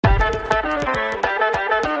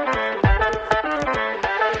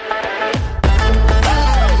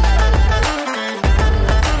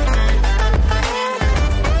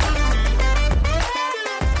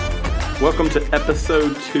Welcome to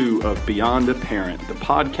episode 2 of Beyond a Parent, the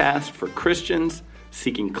podcast for Christians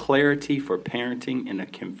seeking clarity for parenting in a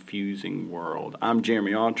confusing world. I'm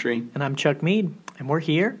Jeremy Autry. And I'm Chuck Mead, and we're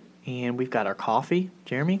here, and we've got our coffee.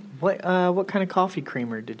 Jeremy, what kind of coffee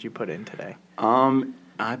creamer did you put in today?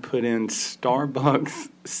 I put in Starbucks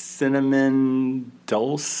Cinnamon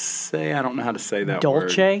Dulce. I don't know how to say that word.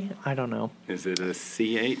 Dolce? I don't know. Is it a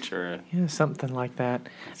CH or a... Yeah, something like that.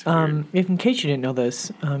 That's weird. In case you didn't know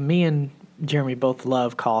this, me and Jeremy both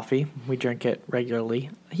love coffee. We drink it regularly.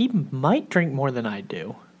 He might drink more than I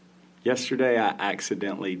do. Yesterday, I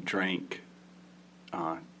accidentally drank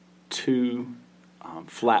 2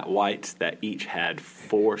 flat whites that each had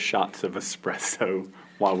 4 shots of espresso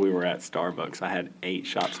while we were at Starbucks. I had 8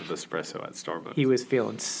 shots of espresso at Starbucks. He was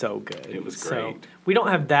feeling so good. It was So, great. we don't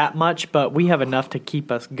have that much, but we have enough to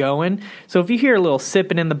keep us going. So if you hear a little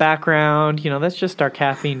sipping in the background, that's just our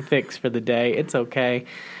caffeine fix for the day. It's okay,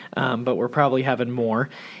 but we're probably having more.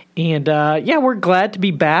 And we're glad to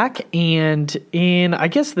be back. And I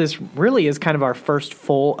guess this really is kind of our first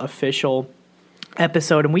full official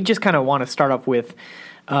episode, and we just kind of want to start off with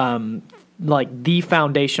the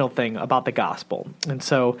foundational thing about the gospel. And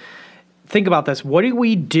so think about this. What do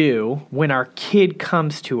we do when our kid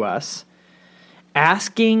comes to us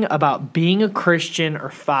asking about being a Christian or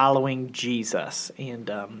following Jesus? And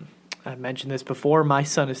I've mentioned this before. My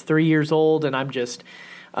son is 3 years old, and I'm just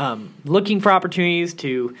looking for opportunities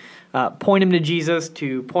to point him to Jesus,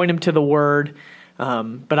 to point him to the Word.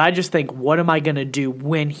 But I just think, what am I going to do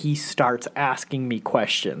when he starts asking me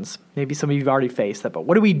questions? Maybe some of you have already faced that, but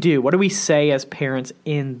what do we do? What do we say as parents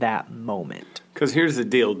in that moment? Because here's the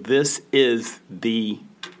deal. This is the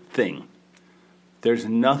thing. There's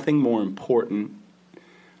nothing more important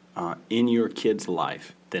in your kid's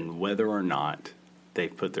life than whether or not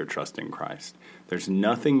they've put their trust in Christ. There's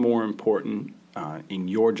nothing more important in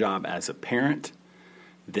your job as a parent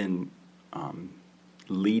than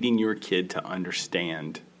leading your kid to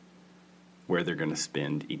understand where they're going to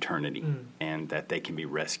spend eternity and that they can be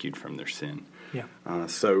rescued from their sin. Yeah.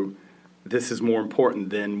 So this is more important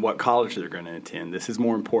than what college they're going to attend. This is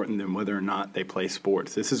more important than whether or not they play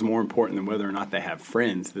sports. This is more important than whether or not they have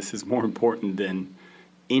friends. This is more important than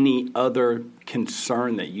any other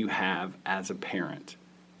concern that you have as a parent.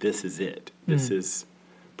 This is it. This is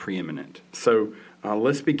preeminent. So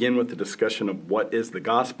let's begin with the discussion of what is the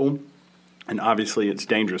gospel. And obviously, it's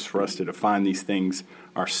dangerous for us to define these things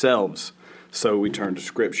ourselves. So we turn to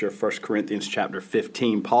Scripture, 1 Corinthians chapter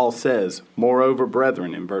 15. Paul says, "Moreover,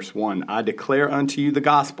 brethren," in verse 1, "I declare unto you the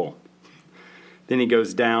gospel." Then he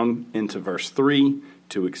goes down into verse 3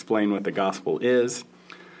 to explain what the gospel is.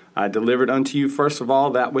 "I delivered unto you first of all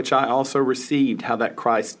that which I also received, how that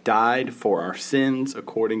Christ died for our sins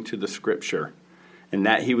according to the Scripture, and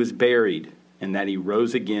that he was buried, and that he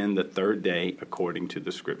rose again the third day according to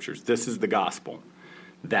the Scriptures." This is the gospel,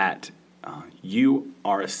 that you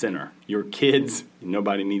are a sinner. Your kids,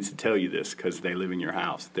 nobody needs to tell you this because they live in your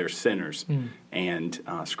house. They're sinners, and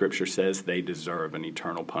Scripture says they deserve an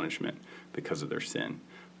eternal punishment because of their sin.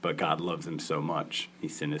 But God loves them so much, he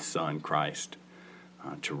sent his Son, Christ,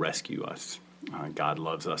 to rescue us. God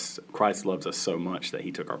loves us. Christ loves us so much that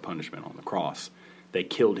he took our punishment on the cross. They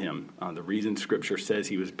killed him. The reason Scripture says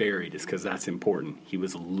he was buried is because that's important. He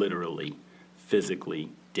was literally,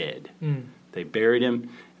 physically dead. They buried him,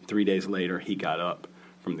 and 3 days later he got up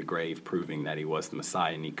from the grave, proving that he was the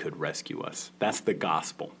Messiah and he could rescue us. That's the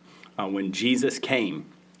gospel. When Jesus came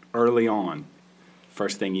early on,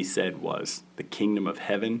 first thing he said was, "The kingdom of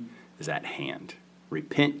heaven is at hand.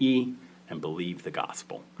 Repent ye and believe the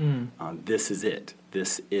gospel." This is it.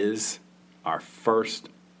 This is our first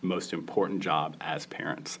most important job as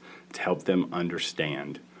parents, to help them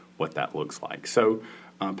understand what that looks like. So,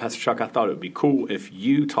 Pastor Chuck, I thought it would be cool if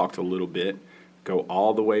you talked a little bit, go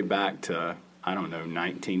all the way back to,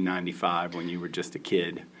 1995 when you were just a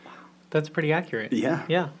kid. That's pretty accurate.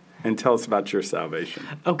 Yeah. And tell us about your salvation.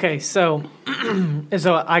 Okay, so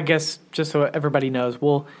I guess just so everybody knows,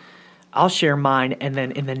 I'll share mine, and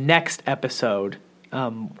then in the next episode,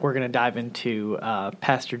 we're going to dive into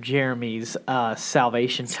Pastor Jeremy's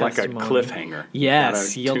salvation testimony. Like a cliffhanger.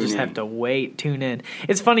 Yes, you'll just have to tune in.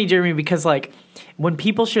 It's funny, Jeremy, because when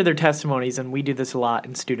people share their testimonies, and we do this a lot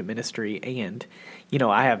in student ministry, and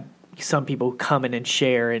I have some people who come in and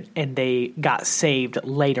share, and they got saved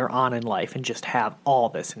later on in life and just have all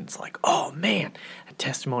this, and it's like, oh man, that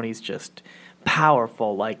testimony is just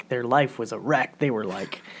powerful. Like their life was a wreck. They were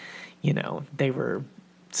they were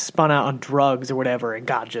spun out on drugs or whatever, and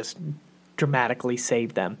God just dramatically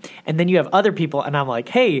saved them. And then you have other people, and I'm like,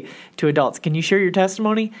 hey, to adults, can you share your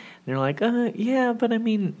testimony? And they're like, yeah, but I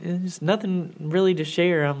mean, there's nothing really to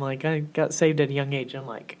share. I'm like, I got saved at a young age. I'm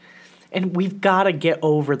like, and we've got to get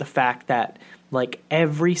over the fact that, like,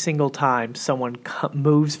 every single time someone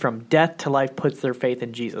moves from death to life, puts their faith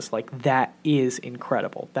in Jesus, like, that is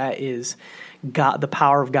incredible. That is God, the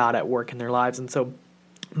power of God at work in their lives. And so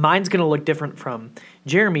mine's going to look different from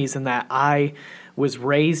Jeremy's in that I was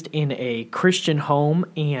raised in a Christian home,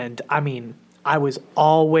 and I mean, I was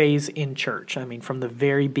always in church. I mean, from the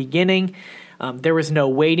very beginning. There was no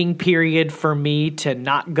waiting period for me to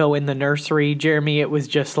not go in the nursery, Jeremy. It was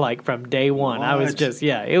just like from day one. What? I was just,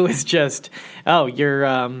 it was just, oh, you're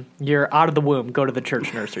out of the womb, go to the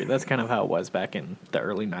church nursery. That's kind of how it was back in the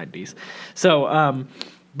early 90s. So,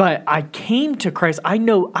 but I came to Christ. I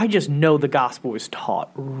just know the gospel was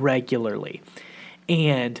taught regularly.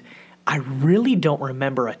 And I really don't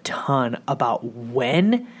remember a ton about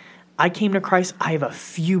when I came to Christ. I have a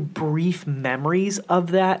few brief memories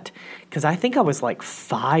of that because I think I was like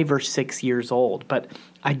 5 or 6 years old. But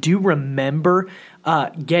I do remember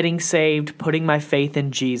getting saved, putting my faith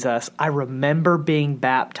in Jesus. I remember being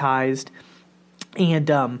baptized. And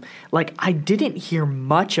I didn't hear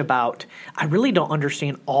much about, I really don't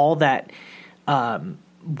understand all that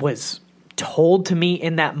was told to me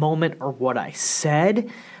in that moment or what I said.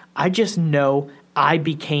 I just know I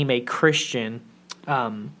became a Christian,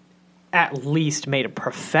 at least made a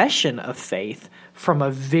profession of faith from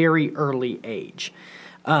a very early age.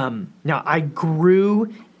 Now, I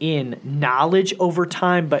grew in knowledge over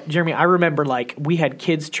time, but Jeremy, I remember like we had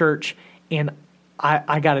kids' church, and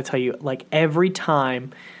I got to tell you, like every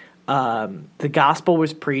time the gospel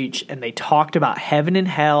was preached and they talked about heaven and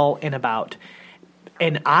hell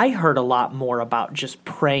and I heard a lot more about just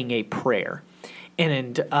praying a prayer.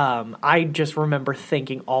 And I just remember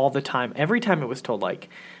thinking all the time, every time it was told like,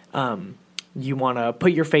 you want to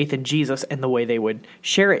put your faith in Jesus, and the way they would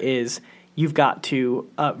share it is you've got to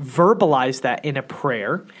verbalize that in a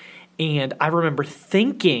prayer. And I remember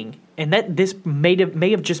thinking, and that this may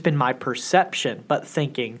have just been my perception, but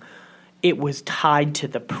thinking it was tied to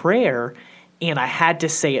the prayer, and I had to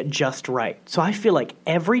say it just right. So I feel like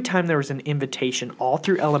every time there was an invitation all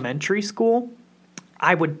through elementary school,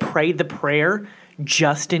 I would pray the prayer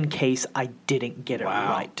just in case I didn't get it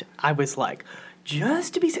right. I was like,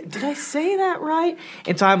 just to be saved. Did I say that right?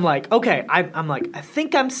 And so I'm like, okay, I'm like, I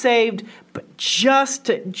think I'm saved, but just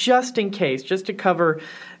in case, just to cover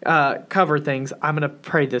things, I'm going to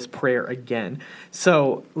pray this prayer again.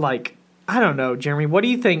 So, like, I don't know, Jeremy, what do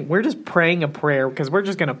you think? We're just praying a prayer because we're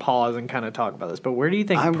just going to pause and kind of talk about this, but where do you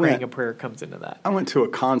think praying a prayer comes into that? I went to a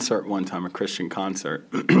concert one time, a Christian concert,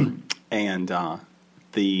 and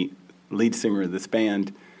the lead singer of this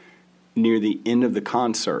band, near the end of the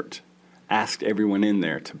concert, asked everyone in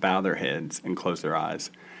there to bow their heads and close their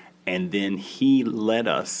eyes. And then he led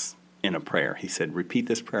us in a prayer. He said, repeat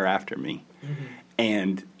this prayer after me. Mm-hmm.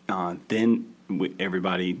 And then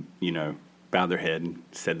everybody, bowed their head and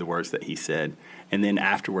said the words that he said. And then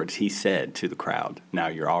afterwards he said to the crowd, now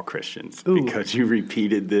you're all Christians. Ooh. Because you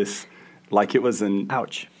repeated this like it was an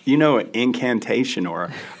incantation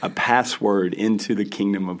or a password into the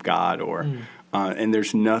kingdom of God. And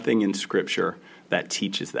there's nothing in Scripture that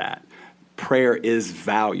teaches that. Prayer is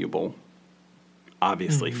valuable,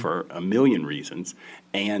 obviously, for a million reasons.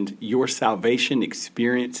 And your salvation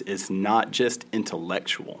experience is not just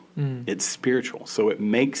intellectual. It's spiritual. So it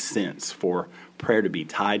makes sense for prayer to be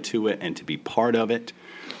tied to it and to be part of it.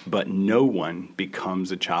 But no one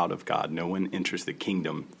becomes a child of God. No one enters the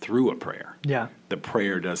kingdom through a prayer. Yeah. The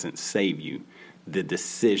prayer doesn't save you. The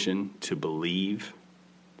decision to believe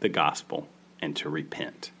the gospel and to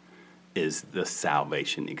repent is the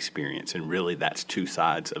salvation experience. And really, that's two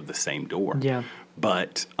sides of the same door. Yeah.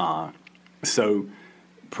 But so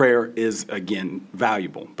prayer is, again,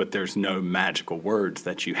 valuable, but there's no magical words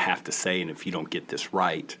that you have to say. And if you don't get this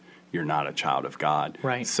right, you're not a child of God.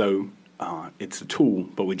 Right. So it's a tool,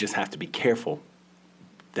 but we just have to be careful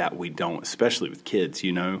that we don't, especially with kids,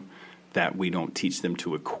 that we don't teach them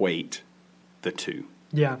to equate the two.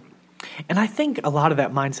 Yeah. And I think a lot of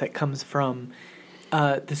that mindset comes from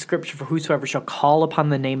the scripture, for whosoever shall call upon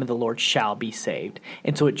the name of the Lord shall be saved.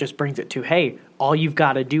 And so it just brings it to, hey, all you've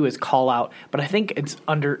got to do is call out. But I think it's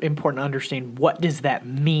important to understand, what does that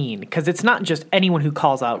mean? Because it's not just anyone who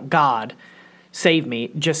calls out, God, save me,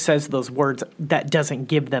 just says those words. That doesn't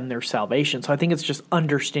give them their salvation. So I think it's just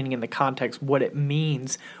understanding in the context what it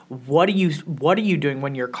means. What are you doing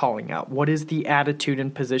when you're calling out? What is the attitude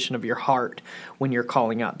and position of your heart when you're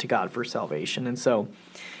calling out to God for salvation? And so,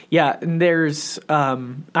 Yeah, and there's, I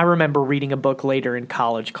remember reading a book later in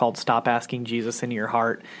college called Stop Asking Jesus Into Your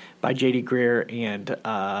Heart by J.D. Greear, and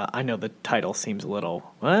I know the title seems a little,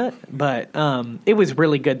 what? But it was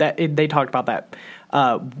really good. They talked about that,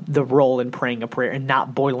 the role in praying a prayer and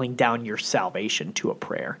not boiling down your salvation to a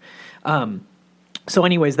prayer. So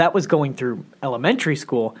anyways, that was going through elementary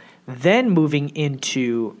school, then moving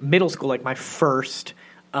into middle school, like my first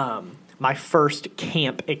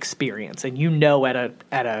camp experience. And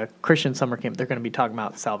at a Christian summer camp, they're going to be talking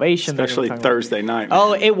about salvation. Especially Thursday night.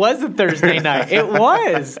 Oh, it was a Thursday night. It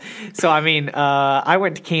was. So, I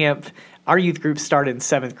went to camp. Our youth group started in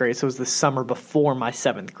 7th grade, so it was the summer before my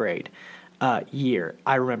 7th grade year.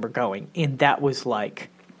 I remember going, and that was like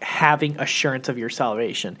having assurance of your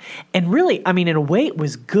salvation. And really, in a way, it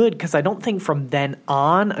was good because I don't think from then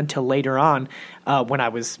on until later on, when I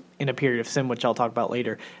was in a period of sin, which I'll talk about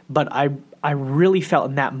later, but I really felt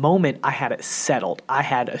in that moment I had it settled. I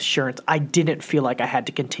had assurance. I didn't feel like I had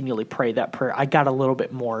to continually pray that prayer. I got a little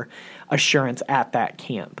bit more assurance at that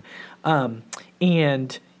camp.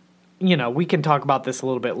 And, we can talk about this a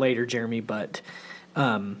little bit later, Jeremy, but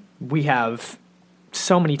we have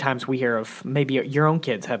so many times we hear of, maybe your own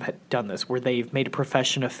kids have done this, where they've made a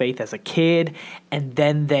profession of faith as a kid, and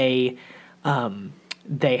then they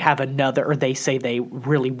have another, or they say they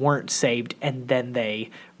really weren't saved, and then they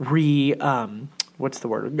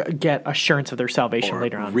get assurance of their salvation or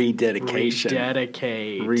later on. Rededication,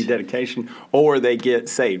 or they get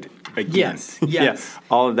saved again. Yes. Yeah,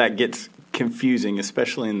 all of that gets confusing,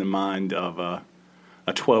 especially in the mind of a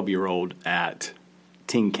 12-year-old at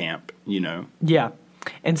teen camp. Yeah.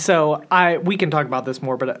 And so we can talk about this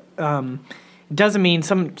more, but it doesn't mean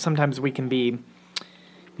sometimes we can be,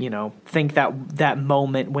 think that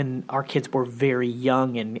moment when our kids were very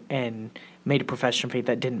young and made a profession of faith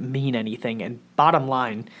that didn't mean anything. And bottom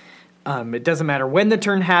line, it doesn't matter when the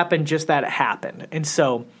turn happened, just that it happened. And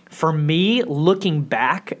so for me, looking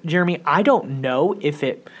back, Jeremy, I don't know if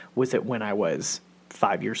it was when I was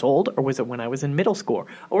 5 years old, or was it when I was in middle school,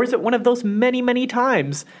 or is it one of those many, many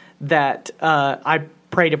times that I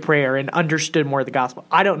prayed a prayer and understood more of the gospel?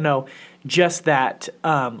 I don't know. Just that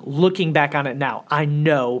looking back on it now, I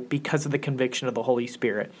know because of the conviction of the Holy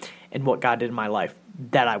Spirit and what God did in my life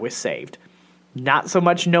that I was saved. Not so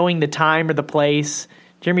much knowing the time or the place.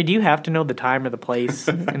 Jeremy, do you have to know the time or the place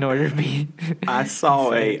in order to be? I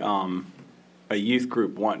saw a youth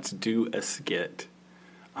group once do a skit.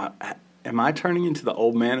 Am I turning into the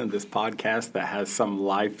old man of this podcast that has some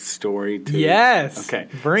life story to it? Yes. Okay.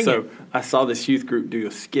 Bring it. So I saw this youth group do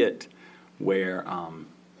a skit where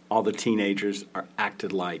all the teenagers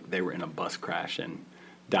acted like they were in a bus crash and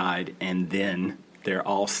died, and then they're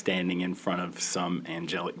all standing in front of some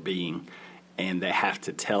angelic being, and they have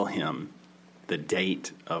to tell him the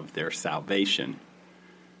date of their salvation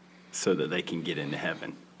so that they can get into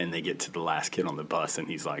heaven. And they get to the last kid on the bus, and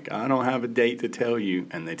he's like, I don't have a date to tell you.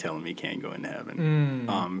 And they tell him he can't go into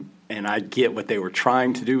heaven. And I get what they were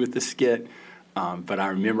trying to do with the skit, but I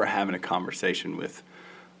remember having a conversation with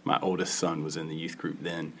my oldest son, was in the youth group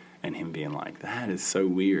then, and him being like, that is so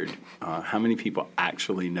weird. How many people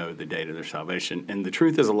actually know the date of their salvation? And the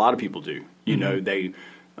truth is, a lot of people do. They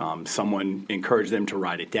someone encouraged them to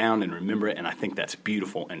write it down and remember it, and I think that's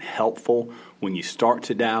beautiful and helpful when you start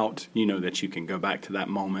to doubt, that you can go back to that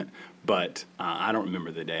moment. But I don't remember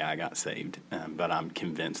the day I got saved, but I'm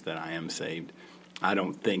convinced that I am saved. I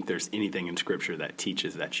don't think there's anything in Scripture that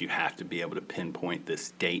teaches that you have to be able to pinpoint this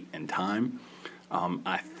date and time.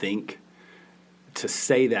 I think to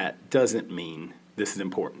say that doesn't mean this is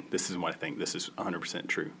important. This is what I think. This is 100%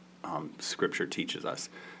 true. Scripture teaches us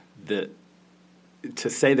that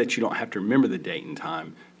to say that you don't have to remember the date and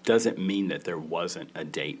time doesn't mean that there wasn't a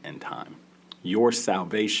date and time. Your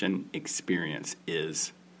salvation experience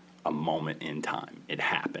is a moment in time. It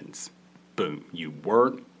happens. Boom. You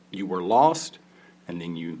were lost, and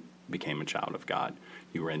then you became a child of God.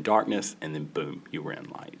 You were in darkness, and then boom, you were in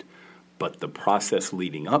light. But the process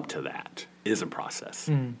leading up to that is a process.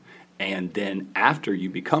 And then after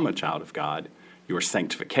you become a child of God, your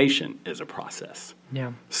sanctification is a process.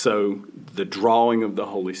 Yeah. So the drawing of the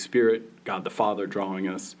Holy Spirit, God the Father drawing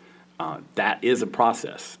us, that is a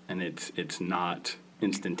process, and it's not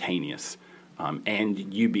instantaneous.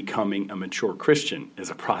 And you becoming a mature Christian is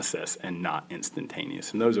a process and not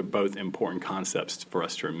instantaneous. And those are both important concepts for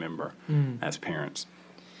us to remember as parents.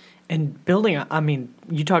 And building,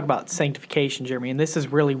 you talk about sanctification, Jeremy, and this is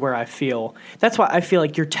really where that's why I feel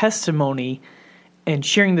like your testimony and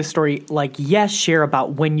sharing the story, yes, share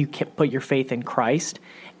about when you can put your faith in Christ.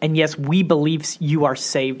 And yes, we believe you are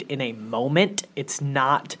saved in a moment. It's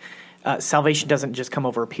not salvation doesn't just come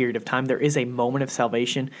over a period of time. There is a moment of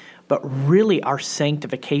salvation, but really our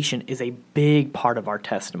sanctification is a big part of our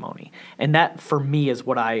testimony. And that, for me, is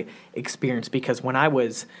what I experienced, because when I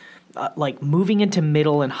was moving into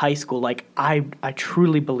middle and high school, I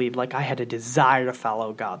truly believed I had a desire to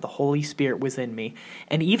follow God. The Holy Spirit was in me.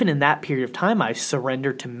 And even in that period of time, I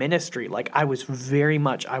surrendered to ministry. I was very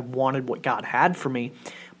much, I wanted what God had for me,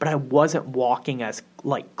 but I wasn't walking as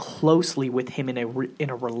closely with Him in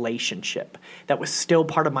a relationship. That was still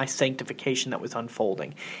part of my sanctification that was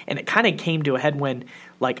unfolding. And it kind of came to a head when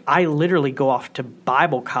I literally go off to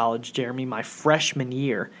Bible college, Jeremy, my freshman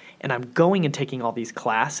year, and I'm going and taking all these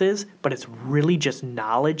classes, but it's really just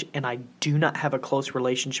knowledge, and I do not have a close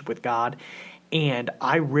relationship with God. And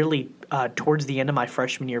I really, towards the end of my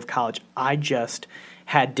freshman year of college, I just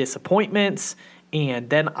had disappointments, and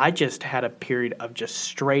then I just had a period of just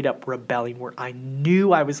straight up rebelling where I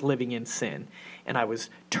knew I was living in sin, and I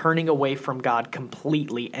was turning away from God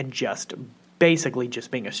completely and just basically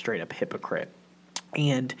just being a straight up hypocrite.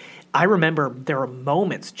 And I remember there were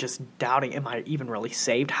moments just doubting, am I even really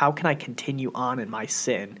saved? How can I continue on in my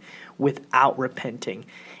sin without repenting?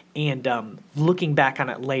 And looking back on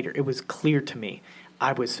it later, it was clear to me.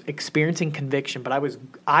 I was experiencing conviction, but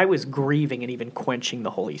I was grieving and even quenching the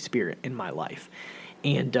Holy Spirit in my life.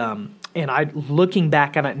 And I, looking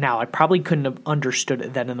back on it now, I probably couldn't have understood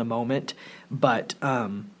it then in the moment, but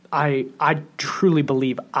I truly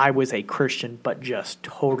believe I was a Christian, but just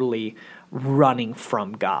totally running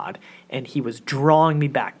from God, and He was drawing me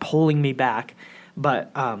back, pulling me back, but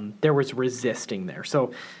there was resisting there.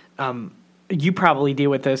 So you probably deal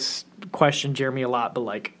with this question, Jeremy, a lot,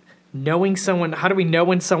 but knowing someone, how do we know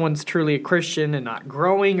when someone's truly a Christian and not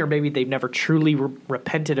growing, or maybe they've never truly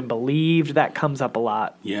repented and believed? That comes up a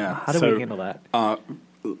lot. Yeah. How do we handle that?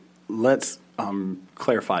 Let's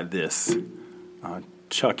clarify this.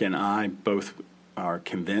 Chuck and I both are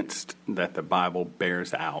convinced that the Bible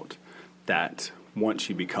bears out that once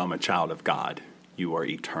you become a child of God, you are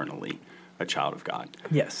eternally a child of God.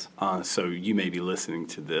 Yes. So you may be listening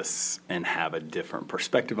to this and have a different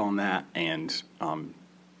perspective on that, and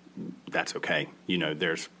that's okay.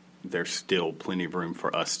 There's still plenty of room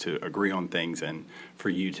for us to agree on things and for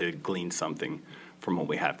you to glean something from what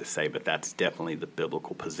we have to say, but that's definitely the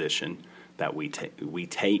biblical position that we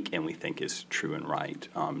take and we think is true and right.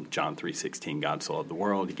 John 3:16, God so loved the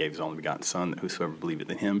world, He gave His only begotten Son, that whosoever believeth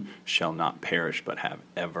in Him shall not perish but have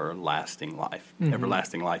everlasting life. Mm-hmm.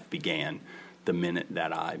 Everlasting life began the minute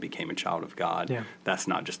that I became a child of God. Yeah. That's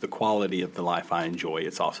not just the quality of the life I enjoy,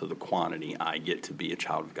 it's also the quantity. I get to be a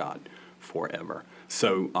child of God forever.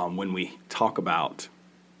 So when we talk about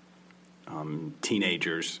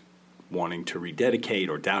teenagers wanting to rededicate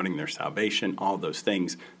or doubting their salvation, all those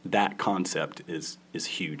things, that concept is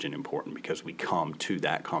huge and important, because we come to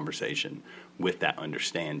that conversation with that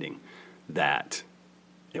understanding that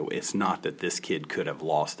it's not that this kid could have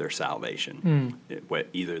lost their salvation.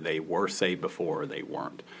 Either they were saved before or they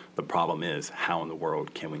weren't. The problem is, how in the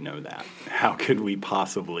world can we know that? How could we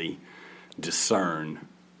possibly discern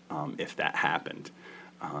if that happened?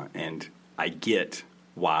 And I get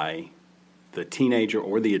why the teenager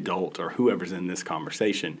or the adult or whoever's in this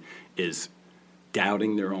conversation is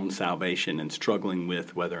doubting their own salvation and struggling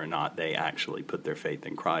with whether or not they actually put their faith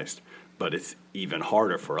in Christ. But it's even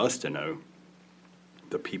harder for us to know,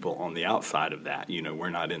 the people on the outside of that. We're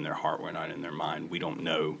not in their heart, we're not in their mind. We don't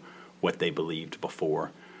know what they believed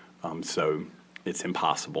before. So it's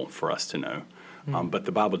impossible for us to know. But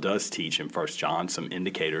the Bible does teach in 1 John some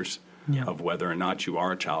indicators of whether or not you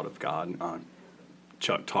are a child of God.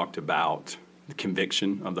 Chuck talked about the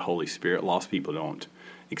conviction of the Holy Spirit. Lost people don't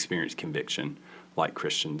experience conviction like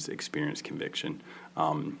Christians experience conviction.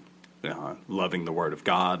 Loving the Word of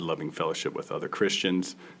God, loving fellowship with other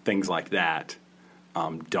Christians, things like that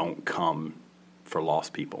don't come for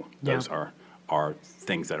lost people. Those are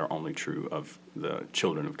things that are only true of the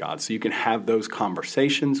children of God. So you can have those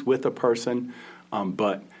conversations with a person,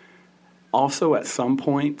 but also at some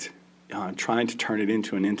point, trying to turn it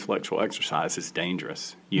into an intellectual exercise is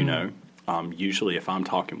dangerous. Usually if I'm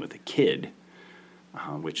talking with a kid,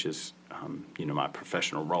 which is my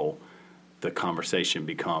professional role, the conversation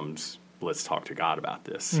becomes, let's talk to God about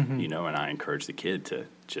this. And I encourage the kid to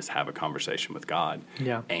just have a conversation with God,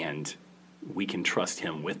 and we can trust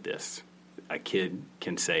Him with this. A kid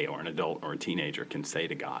can say, or an adult or a teenager can say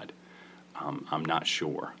to God, I'm not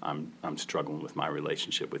sure. I'm struggling with my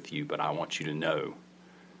relationship with you, but I want you to know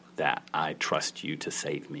that I trust you to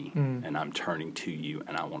save me, and I'm turning to you,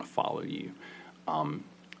 and I want to follow you.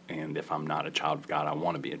 And if I'm not a child of God, I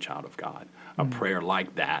want to be a child of God. A prayer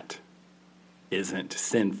like that isn't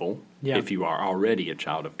sinful Yeah. if you are already a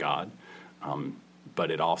child of God, but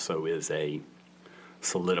it also is a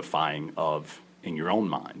solidifying in your own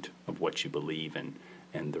mind of what you believe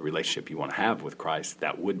and the relationship you want to have with Christ.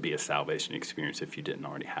 That would be a salvation experience if you didn't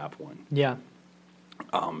already have one. Yeah.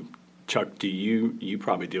 Chuck, you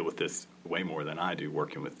probably deal with this way more than I do,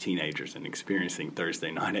 working with teenagers and experiencing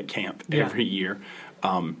Thursday night at camp every year.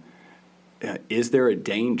 Is there a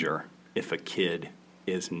danger if a kid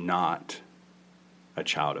is not a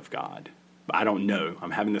child of God? I don't know.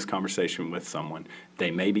 I'm having this conversation with someone.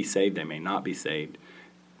 They may be saved. They may not be saved.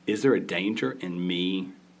 Is there a danger in me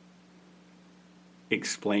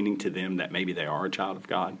explaining to them that maybe they are a child of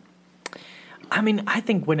God? I mean, I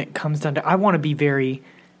think when it comes down to, I want to be very,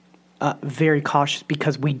 very cautious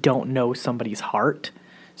because we don't know somebody's heart.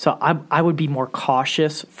 So I would be more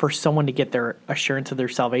cautious for someone to get their assurance of their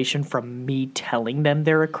salvation from me telling them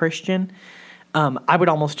they're a Christian. I would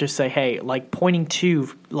almost just say, hey, like pointing to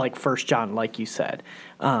like 1 John, like you said,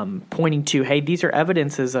 pointing to, hey, these are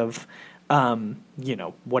evidences of,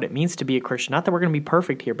 what it means to be a Christian. Not that we're going to be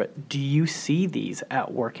perfect here, but do you see these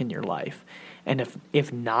at work in your life? And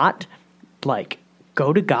if not, like,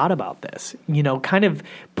 go to God about this, kind of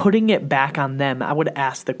putting it back on them. I would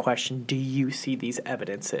ask the question, do you see these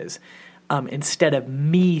evidences? Instead of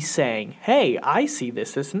me saying, hey, I see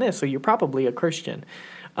this, this, and this, so you're probably a Christian.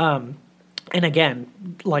 And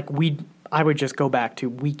again, like I would just go back to,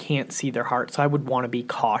 we can't see their heart, so I would want to be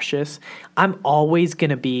cautious. I'm always going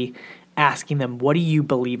to be asking them, what do you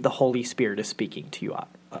believe the Holy Spirit is speaking to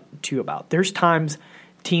you about? There's times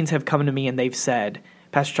teens have come to me and they've said,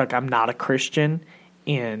 Pastor Chuck, I'm not a Christian,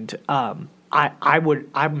 and I'm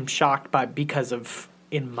shocked because of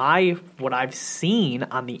what I've seen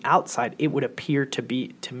on the outside, it would appear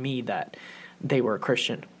to me that they were a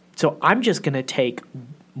Christian. So I'm just going to take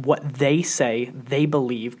what they say they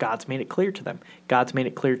believe. God's made it clear to them. God's made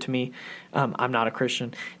it clear to me. I'm not a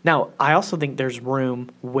Christian. Now, I also think there's room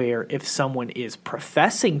where if someone is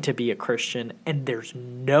professing to be a Christian and there's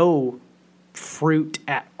no fruit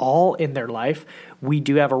at all in their life, we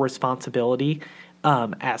do have a responsibility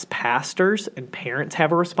as pastors, and parents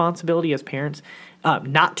have a responsibility as parents,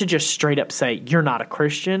 not to just straight up say, you're not a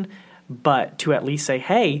Christian, but to at least say,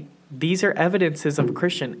 hey, these are evidences of a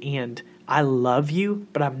Christian, and I love you,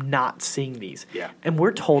 but I'm not seeing these. Yeah. And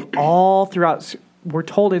we're told we're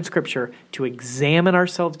told in Scripture to examine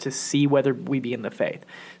ourselves to see whether we be in the faith.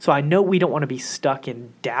 So I know we don't want to be stuck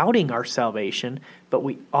in doubting our salvation, but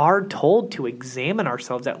we are told to examine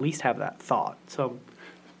ourselves, at least have that thought. So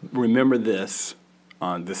remember this.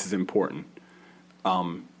 This is important.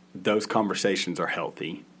 Those conversations are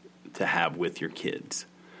healthy to have with your kids.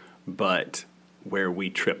 But where we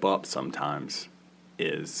trip up sometimes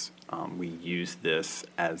is we use this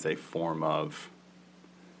as a form of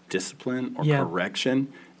discipline or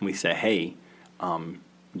correction. And we say, hey,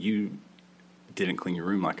 you didn't clean your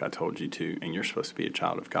room like I told you to, and you're supposed to be a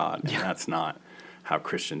child of God. And that's not how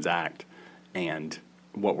Christians act. And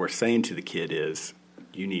what we're saying to the kid is,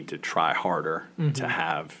 you need to try harder to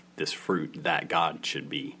have this fruit that God should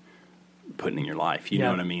be putting in your life. You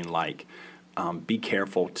know what I mean? Like, be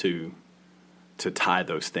careful to tie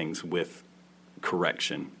those things with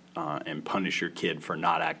correction and punish your kid for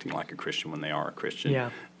not acting like a Christian when they are a Christian. Yeah.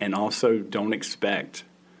 And also, don't expect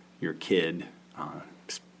your kid,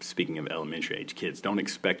 speaking of elementary age kids, don't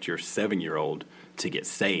expect your 7-year-old to get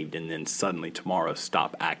saved and then suddenly tomorrow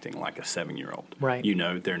stop acting like a 7-year-old. Right.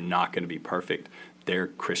 They're not going to be perfect. Their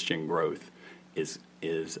Christian growth is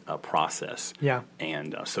a process. Yeah.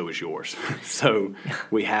 And so is yours. So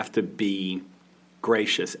we have to be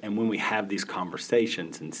gracious. And when we have these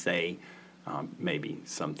conversations and say maybe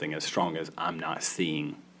something as strong as, I'm not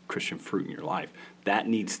seeing Christian fruit in your life, that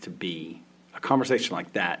needs to be, a conversation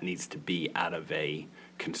like that needs to be out of a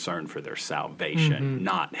concern for their salvation,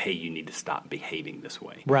 not, hey, you need to stop behaving this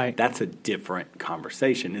way. Right. That's a different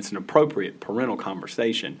conversation. It's an appropriate parental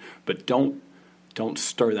conversation, but don't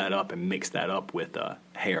stir that up and mix that up with a,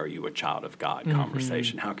 hey, are you a child of God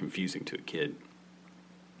conversation. How confusing to a kid.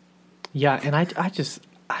 Yeah, and I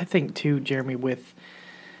think too, Jeremy, with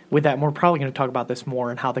that, and we're probably going to talk about this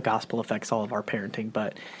more and how the gospel affects all of our parenting,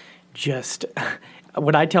 but just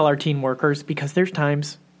what I tell our teen workers, because there's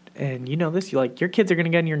times, and you know this, like, your kids are going to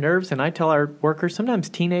get on your nerves, and I tell our workers, sometimes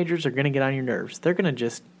teenagers are going to get on your nerves. They're going to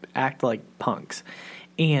just act like punks.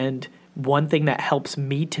 And one thing that helps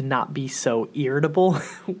me to not be so irritable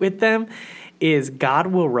with them is God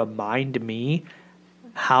will remind me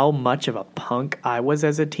how much of a punk I was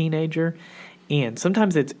as a teenager. And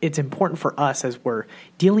sometimes it's important for us as we're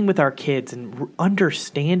dealing with our kids and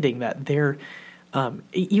understanding that they're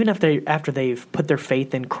even after they've put their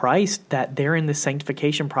faith in Christ, that they're in the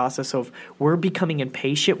sanctification process of we're becoming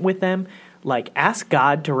impatient with them. Like, ask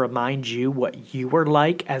God to remind you what you were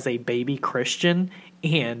like as a baby Christian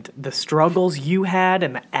and the struggles you had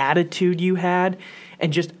and the attitude you had.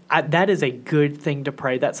 And just that is a good thing to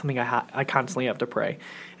pray. That's something I constantly have to pray.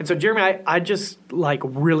 And so, Jeremy, I just like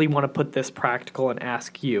really want to put this practical and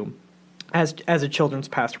ask you, as a children's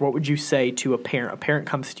pastor, what would you say to a parent? A parent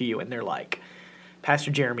comes to you and they're like, Pastor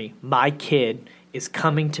Jeremy, my kid is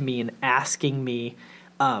coming to me and asking me,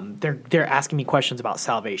 they're asking me questions about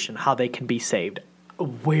salvation, how they can be saved.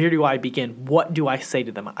 Where do I begin? What do I say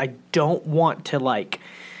to them? I don't want to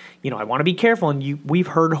I want to be careful. And we've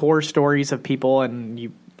heard horror stories of people,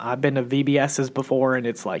 and I've been to VBSs before, and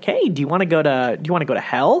it's like, hey, do you want to go to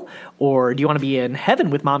hell, or do you want to be in heaven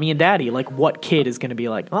with mommy and daddy? Like, what kid is going to be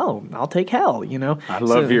like, oh, I'll take hell, I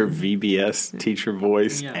love your VBS teacher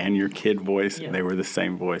voice and your kid voice. Yeah. They were the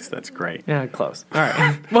same voice. That's great. Yeah, close. All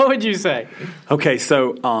right. What would you say? Okay,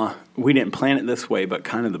 so we didn't plan it this way, but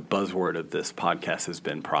kind of the buzzword of this podcast has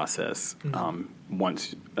been process. Mm-hmm.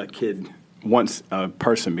 Once a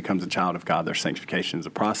person becomes a child of God, their sanctification is a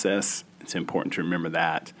process. It's important to remember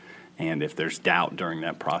that. And if there's doubt during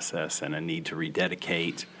that process and a need to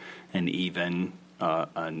rededicate and even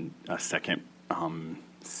a second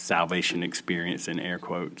salvation experience, in air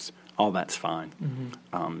quotes, all that's fine.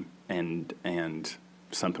 Mm-hmm. And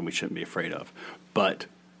something we shouldn't be afraid of. But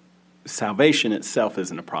salvation itself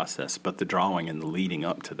isn't a process, but the drawing and the leading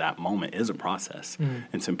up to that moment is a process. Mm.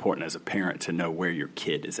 It's important as a parent to know where your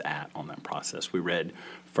kid is at on that process. We read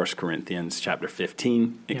 1 Corinthians chapter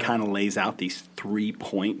 15. It kind of lays out these 3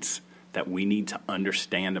 points that we need to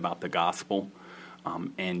understand about the gospel.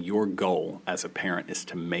 And your goal as a parent is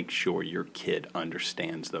to make sure your kid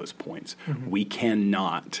understands those points. Mm-hmm. We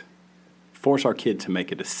cannot force our kid to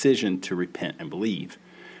make a decision to repent and believe.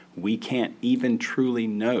 We can't even truly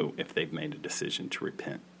know if they've made a decision to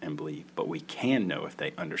repent and believe, but we can know if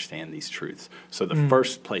they understand these truths. So the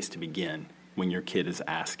first place to begin when your kid is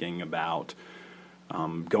asking about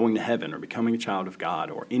going to heaven or becoming a child of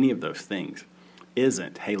God or any of those things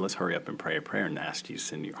isn't, hey, let's hurry up and pray a prayer and ask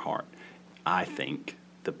Jesus into your heart. I think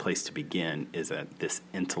the place to begin is at this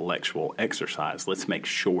intellectual exercise. Let's make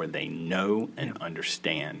sure they know and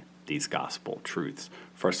understand these gospel truths.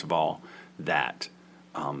 First of all, that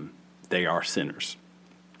they are sinners.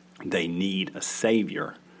 They need a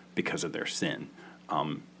Savior because of their sin.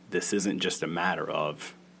 This isn't just a matter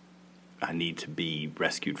of I need to be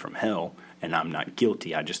rescued from hell and I'm not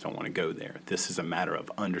guilty, I just don't want to go there. This is a matter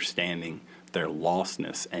of understanding their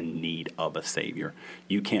lostness and need of a Savior.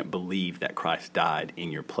 You can't believe that Christ died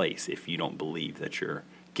in your place if you don't believe that you're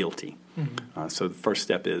guilty. Mm-hmm. So the first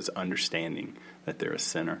step is understanding that they're a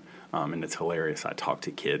sinner. And it's hilarious. I talk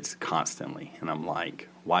to kids constantly, and I'm like,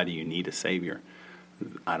 why do you need a Savior?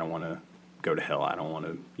 I don't want to go to hell. I don't want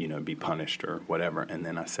to, be punished or whatever. And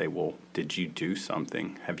then I say, well, did you do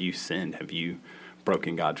something? Have you sinned? Have you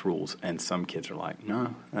broken God's rules? And some kids are like,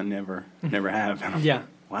 no, I never have. And I'm like,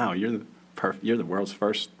 wow, you're the world's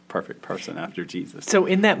first perfect person after Jesus. So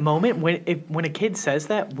in that moment, when a kid says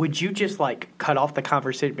that, would you just cut off the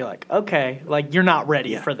conversation and be like, okay, you're not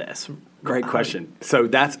ready for this? Great question. So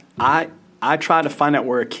I try to find out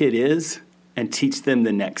where a kid is and teach them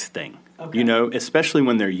the next thing. Okay. Especially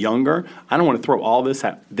when they're younger. I don't want to throw all this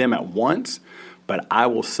at them at once, but I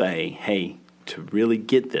will say, hey, to really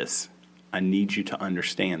get this, I need you to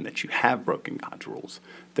understand that you have broken God's rules.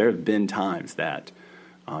 There have been times that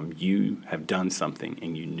you have done something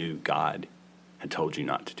and you knew God had told you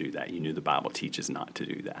not to do that. You knew the Bible teaches not to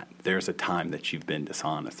do that. There's a time that you've been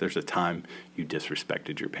dishonest. There's a time you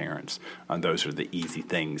disrespected your parents. Those are the easy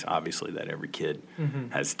things, obviously, that every kid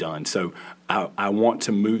has done. So I want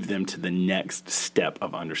to move them to the next step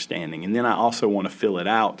of understanding. And then I also want to fill it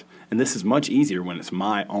out. And this is much easier when it's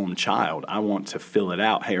my own child. I want to fill it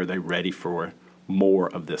out. Hey, are they ready for more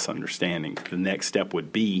of this understanding? The next step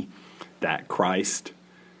would be that Christ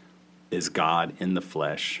is God in the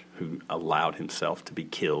flesh who allowed himself to be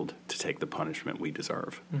killed to take the punishment we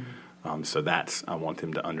deserve. Mm-hmm. So I want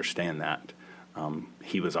them to understand that.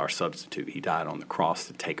 He was our substitute. He died on the cross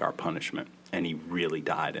to take our punishment, and he really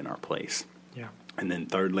died in our place. Yeah. And then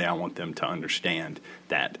thirdly, I want them to understand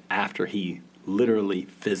that after he literally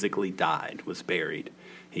physically died, was buried,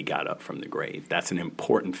 he got up from the grave. That's an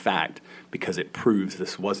important fact because it proves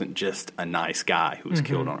this wasn't just a nice guy who was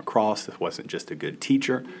killed on a cross. This wasn't just a good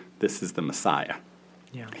teacher. This is the Messiah.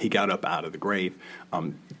 Yeah. He got up out of the grave.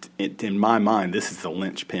 In my mind, this is the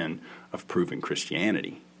linchpin of proving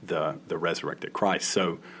Christianity, the resurrected Christ.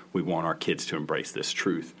 So we want our kids to embrace this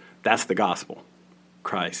truth. That's the gospel.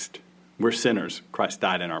 Christ We're sinners. Christ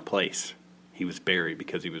died in our place. He was buried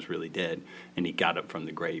because he was really dead, and he got up from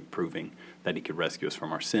the grave, proving that he could rescue us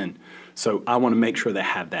from our sin. So I want to make sure they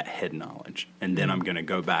have that head knowledge. And then I'm going to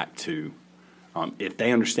go back to, if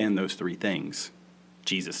they understand those three things,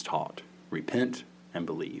 Jesus taught, repent and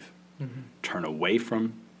believe. Mm-hmm. Turn away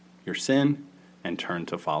from your sin and turn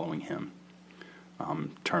to following him.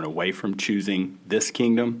 Turn away from choosing this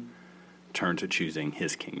kingdom, turn to choosing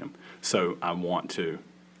his kingdom. So I want to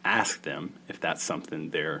ask them if that's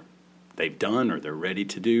something they've done or they're ready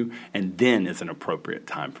to do, and then is an appropriate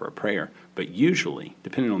time for a prayer. But usually,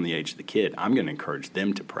 depending on the age of the kid, I'm going to encourage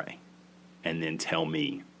them to pray and then tell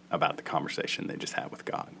me about the conversation they just had with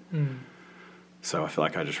God. Mm. So I feel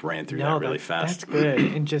like I just ran through that really fast. That's good.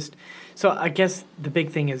 And so I guess the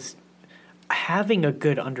big thing is having a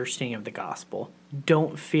good understanding of the gospel.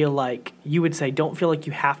 Don't feel like you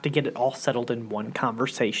have to get it all settled in one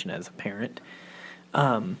conversation as a parent.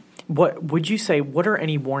 What would you say, what are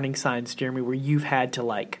any warning signs, Jeremy, where you've had to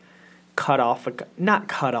not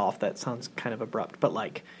cut off, that sounds kind of abrupt,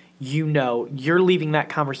 but you're leaving that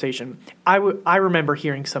conversation. I remember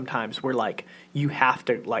hearing sometimes where you have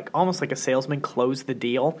to almost like a salesman close the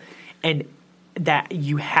deal, and that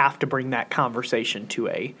you have to bring that conversation to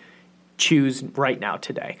a choose right now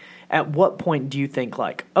today. At what point do you think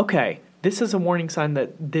okay, this is a warning sign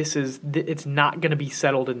that it's not going to be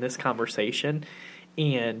settled in this conversation,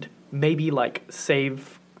 and maybe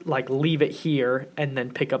leave it here and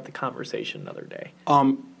then pick up the conversation another day?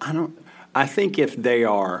 I think if they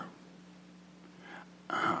are,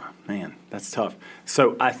 man, that's tough.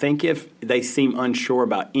 So I think if they seem unsure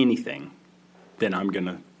about anything, then I'm going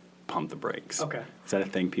to pump the brakes. Okay. Is that a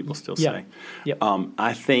thing people still say? Yep.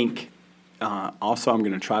 I think also I'm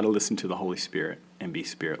going to try to listen to the Holy Spirit and be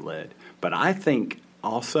Spirit-led. But I think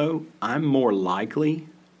also I'm more likely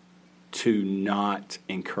to not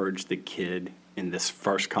encourage the kid in this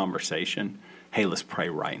first conversation, hey, let's pray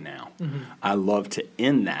right now. Mm-hmm. I love to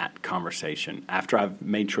end that conversation after I've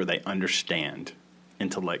made sure they understand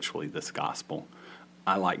intellectually this gospel.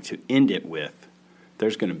 I like to end it with,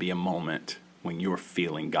 there's going to be a moment when you're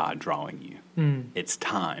feeling God drawing you. Mm. It's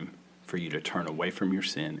time for you to turn away from your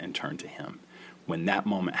sin and turn to him. When that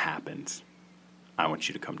moment happens, I want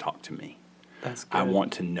you to come talk to me. That's good. I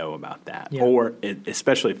want to know about that. Yeah. Or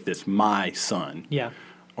especially if it's my son yeah.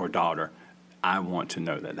 or daughter, I want to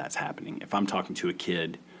know that that's happening. If I'm talking to a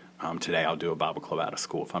kid, today I'll do a Bible club out of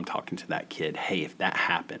school. If I'm talking to that kid, hey, if that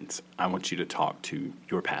happens, I want you to talk to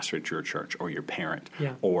your pastor at your church or your parent.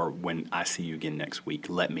 Yeah. Or when I see you again next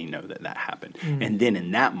week, let me know that happened. Mm. And then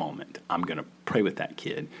in that moment, I'm going to pray with that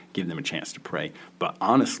kid, give them a chance to pray. But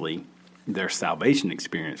honestly, their salvation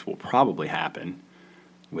experience will probably happen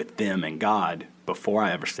with them and God before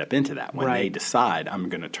I ever step into that. When they decide I'm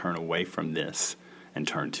going to turn away from this and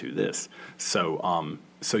turn to this. So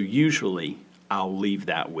usually I'll leave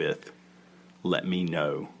that with, let me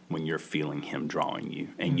know when you're feeling him drawing you.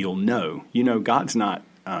 And you'll know, God's not,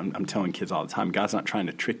 I'm telling kids all the time, God's not trying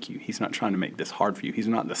to trick you. He's not trying to make this hard for you. He's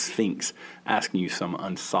not the Sphinx asking you some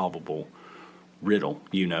unsolvable riddle,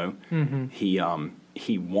 Mm-hmm.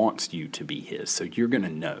 He wants you to be his. So you're going to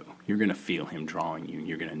know. You're going to feel him drawing you, and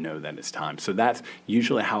you're going to know that it's time. So that's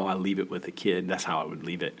usually how I leave it with a kid. That's how I would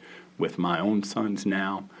leave it with my own sons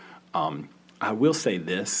now. I will say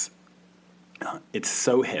this. It's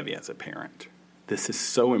so heavy as a parent. This is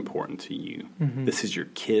so important to you. Mm-hmm. This is your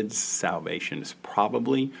kid's salvation. It's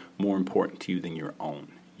probably more important to you than your own.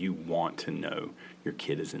 You want to know your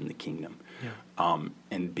kid is in the kingdom. Yeah.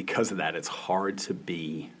 And because of that, it's hard to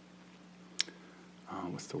be...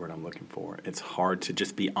 what's the word I'm looking for? It's hard to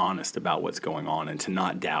just be honest about what's going on and to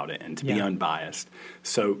not doubt it and to be unbiased.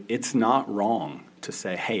 So it's not wrong to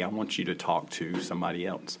say, hey, I want you to talk to somebody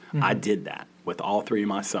else. Mm-hmm. I did that with all three of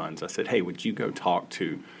my sons. I said, hey, would you go talk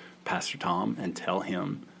to Pastor Tom and tell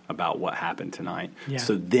him about what happened tonight? Yeah.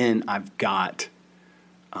 So then I've got,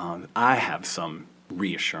 I have some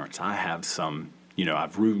reassurance. I have some...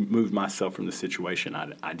 I've removed myself from the situation.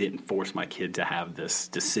 I didn't force my kid to have this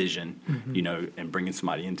decision, mm-hmm. And bringing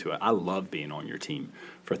somebody into it. I love being on your team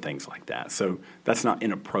for things like that. So that's not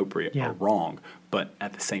inappropriate or wrong, but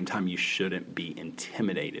at the same time, you shouldn't be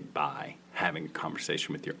intimidated by having a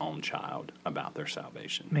conversation with your own child about their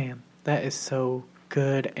salvation. Man, that is so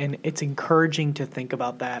good, and it's encouraging to think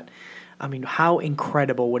about that. I mean, how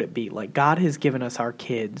incredible would it be? God has given us our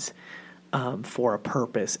kids for a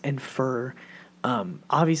purpose, and for...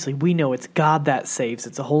 obviously, we know it's God that saves.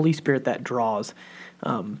 It's the Holy Spirit that draws.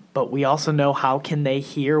 But we also know how can they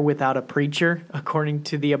hear without a preacher, according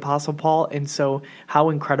to the Apostle Paul. And so how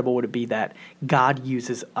incredible would it be that God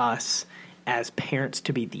uses us as parents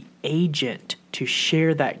to be the agent to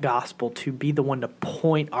share that gospel, to be the one to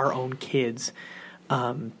point our own kids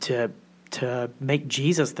to make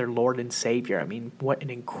Jesus their Lord and Savior. I mean, what an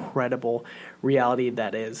incredible reality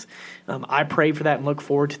that is. I pray for that and look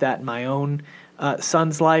forward to that in my own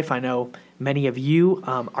son's life. I know many of you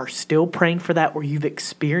are still praying for that, or you've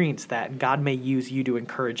experienced that, and God may use you to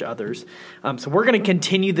encourage others. So we're going to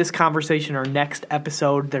continue this conversation in our next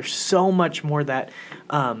episode. There's so much more that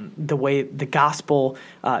the way the gospel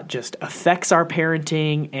just affects our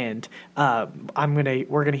parenting, and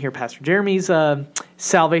we're gonna hear Pastor Jeremy's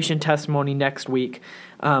salvation testimony next week.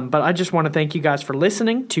 But I just want to thank you guys for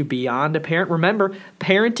listening to Beyond a Parent. Remember,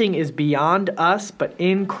 parenting is beyond us, but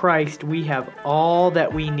in Christ we have all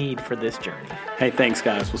that we need for this journey. Hey, thanks,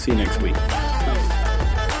 guys. We'll see you next week.